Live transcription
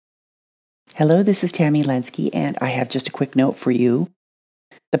Hello, this is Tammy Lenski, and I have just a quick note for you.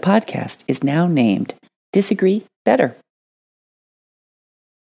 The podcast is now named Disagree Better.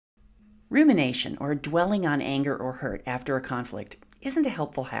 Rumination, or dwelling on anger or hurt after a conflict, isn't a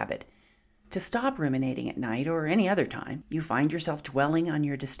helpful habit. To stop ruminating at night or any other time you find yourself dwelling on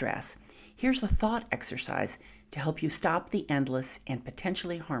your distress, here's a thought exercise to help you stop the endless and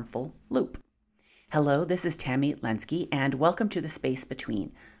potentially harmful loop. Hello, this is Tammy Lenski, and welcome to The Space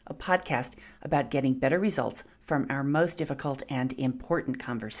Between, a podcast about getting better results from our most difficult and important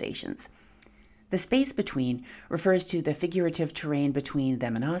conversations. The space between refers to the figurative terrain between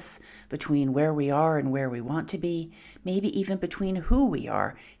them and us, between where we are and where we want to be, maybe even between who we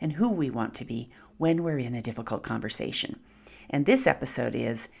are and who we want to be when we're in a difficult conversation. And this episode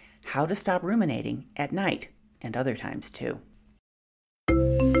is how to stop ruminating at night and other times too.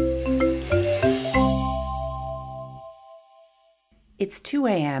 It's 2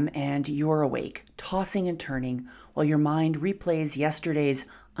 a.m. and you're awake, tossing and turning while your mind replays yesterday's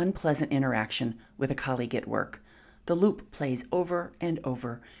unpleasant interaction with a colleague at work. The loop plays over and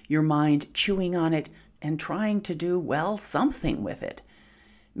over, your mind chewing on it and trying to do, well, something with it.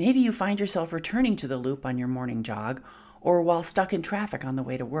 Maybe you find yourself returning to the loop on your morning jog or while stuck in traffic on the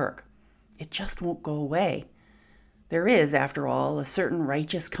way to work. It just won't go away. There is, after all, a certain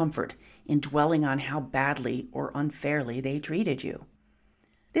righteous comfort in dwelling on how badly or unfairly they treated you.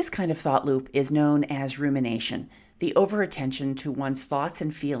 This kind of thought loop is known as rumination, the overattention to one's thoughts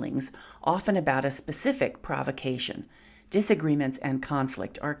and feelings, often about a specific provocation. Disagreements and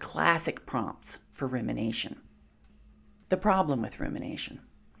conflict are classic prompts for rumination. The problem with rumination.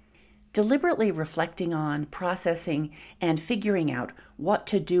 Deliberately reflecting on, processing, and figuring out what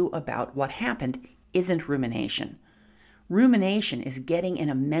to do about what happened isn't rumination. Rumination is getting in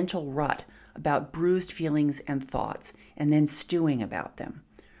a mental rut about bruised feelings and thoughts and then stewing about them.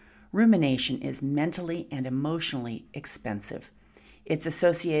 Rumination is mentally and emotionally expensive. It's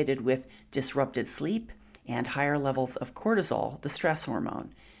associated with disrupted sleep and higher levels of cortisol, the stress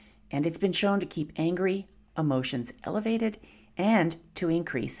hormone, and it's been shown to keep angry emotions elevated and to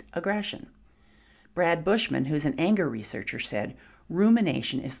increase aggression. Brad Bushman, who's an anger researcher, said,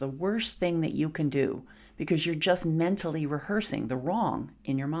 rumination is the worst thing that you can do because you're just mentally rehearsing the wrong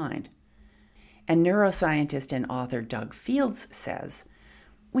in your mind. And neuroscientist and author Doug Fields says,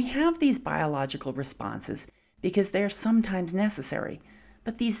 we have these biological responses because they're sometimes necessary,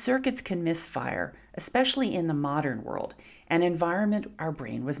 but these circuits can misfire, especially in the modern world, an environment our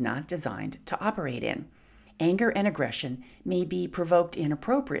brain was not designed to operate in. Anger and aggression may be provoked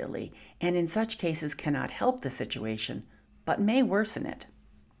inappropriately, and in such cases cannot help the situation, but may worsen it.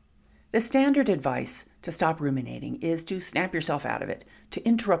 The standard advice to stop ruminating is to snap yourself out of it, to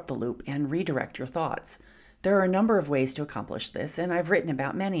interrupt the loop and redirect your thoughts. There are a number of ways to accomplish this, and I've written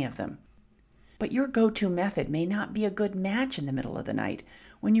about many of them. But your go-to method may not be a good match in the middle of the night,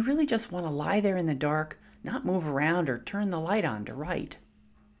 when you really just want to lie there in the dark, not move around or turn the light on to write.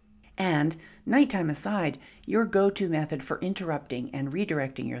 And, nighttime aside, your go-to method for interrupting and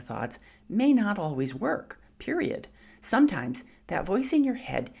redirecting your thoughts may not always work, period. Sometimes that voice in your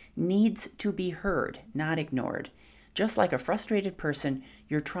head needs to be heard, not ignored. Just like a frustrated person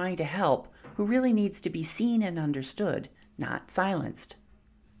you're trying to help who really needs to be seen and understood, not silenced.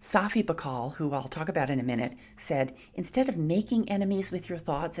 Safi Bahcall, who I'll talk about in a minute, said, instead of making enemies with your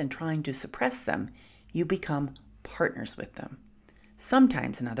thoughts and trying to suppress them, you become partners with them.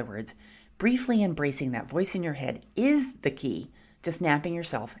 Sometimes, in other words, briefly embracing that voice in your head is the key to snapping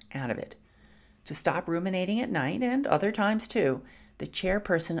yourself out of it. To stop ruminating at night, and other times too, the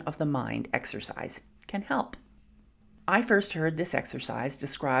chairperson of the mind exercise can help. I first heard this exercise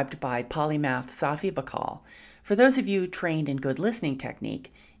described by polymath Safi Bahcall. For those of you trained in good listening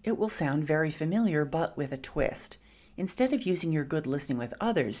technique, it will sound very familiar, but with a twist. Instead of using your good listening with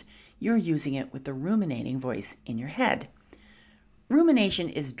others, you're using it with the ruminating voice in your head. Rumination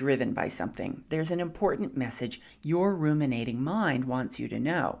is driven by something. There's an important message your ruminating mind wants you to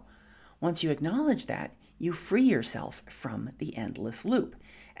know. Once you acknowledge that, you free yourself from the endless loop,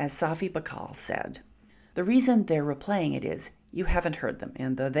 as Safi Bahcall said. The reason they're replaying it is you haven't heard them,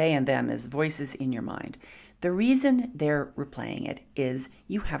 and the they and them is voices in your mind. The reason they're replaying it is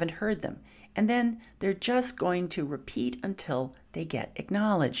you haven't heard them, and then they're just going to repeat until they get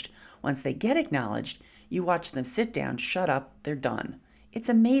acknowledged. Once they get acknowledged, you watch them sit down, shut up, they're done. It's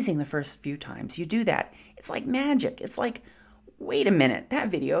amazing the first few times you do that. It's like magic. It's like, wait a minute, that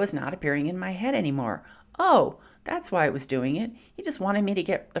video is not appearing in my head anymore. Oh, that's why it was doing it. He just wanted me to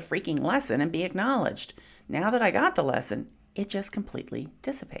get the freaking lesson and be acknowledged. Now that I got the lesson, it just completely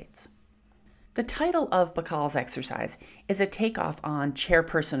dissipates. The title of Bakal's exercise is a takeoff on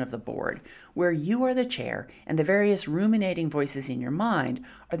chairperson of the board, where you are the chair and the various ruminating voices in your mind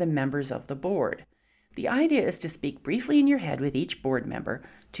are the members of the board. The idea is to speak briefly in your head with each board member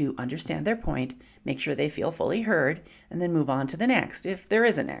to understand their point, make sure they feel fully heard, and then move on to the next, if there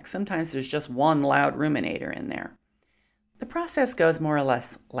is a next. Sometimes there's just one loud ruminator in there. The process goes more or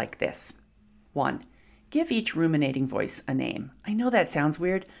less like this. 1. Give each ruminating voice a name. I know that sounds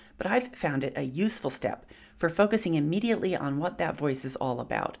weird, but I've found it a useful step for focusing immediately on what that voice is all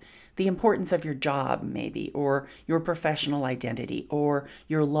about. The importance of your job, maybe, or your professional identity, or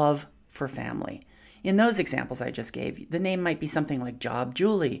your love for family. In those examples I just gave, the name might be something like Job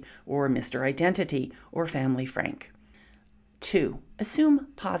Julie, or Mr. Identity, or Family Frank. 2. Assume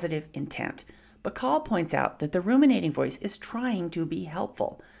positive intent. Bakal points out that the ruminating voice is trying to be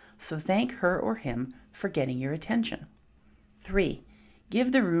helpful, so thank her or him for getting your attention. 3.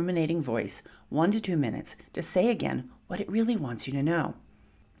 Give the ruminating voice 1 to 2 minutes to say again what it really wants you to know.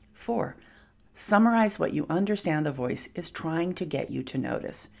 4. Summarize what you understand the voice is trying to get you to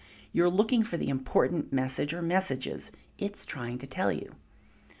notice. You're looking for the important message or messages it's trying to tell you.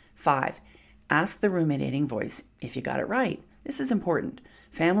 5. Ask the ruminating voice if you got it right. This is important.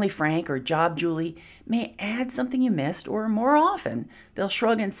 Family Frank or Job Julie may add something you missed, or more often, they'll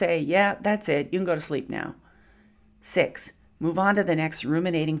shrug and say, yeah, that's it, you can go to sleep now. 6. Move on to the next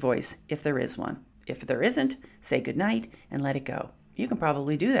ruminating voice, if there is one. If there isn't, say goodnight and let it go. You can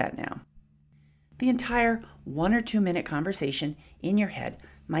probably do that now. The entire 1 or 2 minute conversation in your head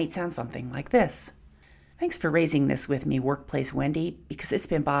might sound something like this. Thanks for raising this with me, Workplace Wendy, because it's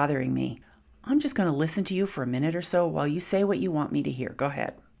been bothering me. I'm just going to listen to you for a minute or so while you say what you want me to hear. Go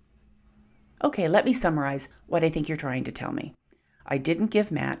ahead. Okay, let me summarize what I think you're trying to tell me. I didn't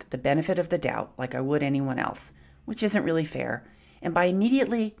give Matt the benefit of the doubt like I would anyone else, which isn't really fair, and by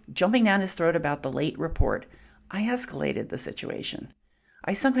immediately jumping down his throat about the late report, I escalated the situation.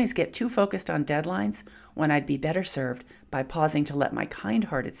 I sometimes get too focused on deadlines when I'd be better served by pausing to let my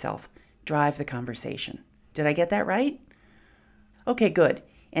kind-hearted self drive the conversation. Did I get that right? Okay, good.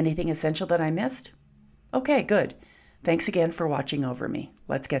 Anything essential that I missed? Okay, good. Thanks again for watching over me.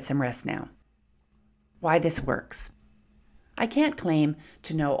 Let's get some rest now. Why this works. I can't claim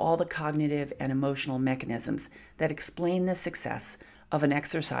to know all the cognitive and emotional mechanisms that explain the success of an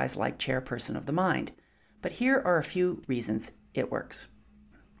exercise like chairperson of the mind, but here are a few reasons it works.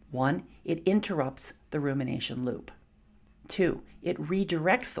 1, it interrupts the rumination loop. 2, it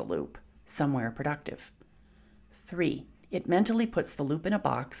redirects the loop somewhere productive. 3, it mentally puts the loop in a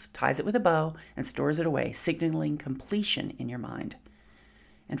box, ties it with a bow, and stores it away, signaling completion in your mind.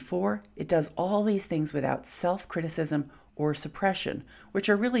 And 4, it does all these things without self-criticism or suppression, which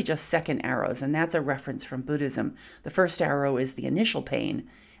are really just second arrows, and that's a reference from Buddhism. The first arrow is the initial pain,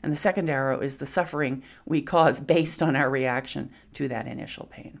 and the second arrow is the suffering we cause based on our reaction to that initial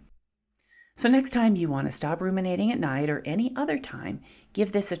pain. So next time you want to stop ruminating at night or any other time,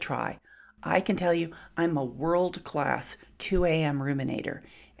 give this a try. I can tell you I'm a world-class 2 a.m. ruminator,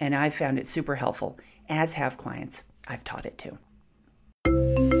 and I've found it super helpful, as have clients I've taught it to.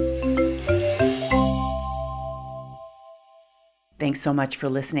 Thanks so much for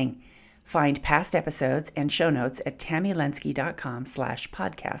listening. Find past episodes and show notes at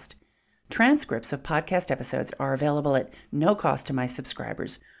tammylensky.com/podcast. Transcripts of podcast episodes are available at no cost to my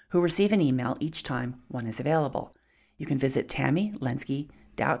subscribers, who receive an email each time one is available. You can visit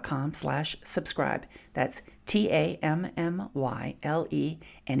tammylensky.com/subscribe. That's TAMMYLE,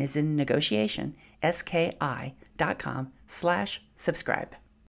 and is in negotiation, SKI.com/subscribe.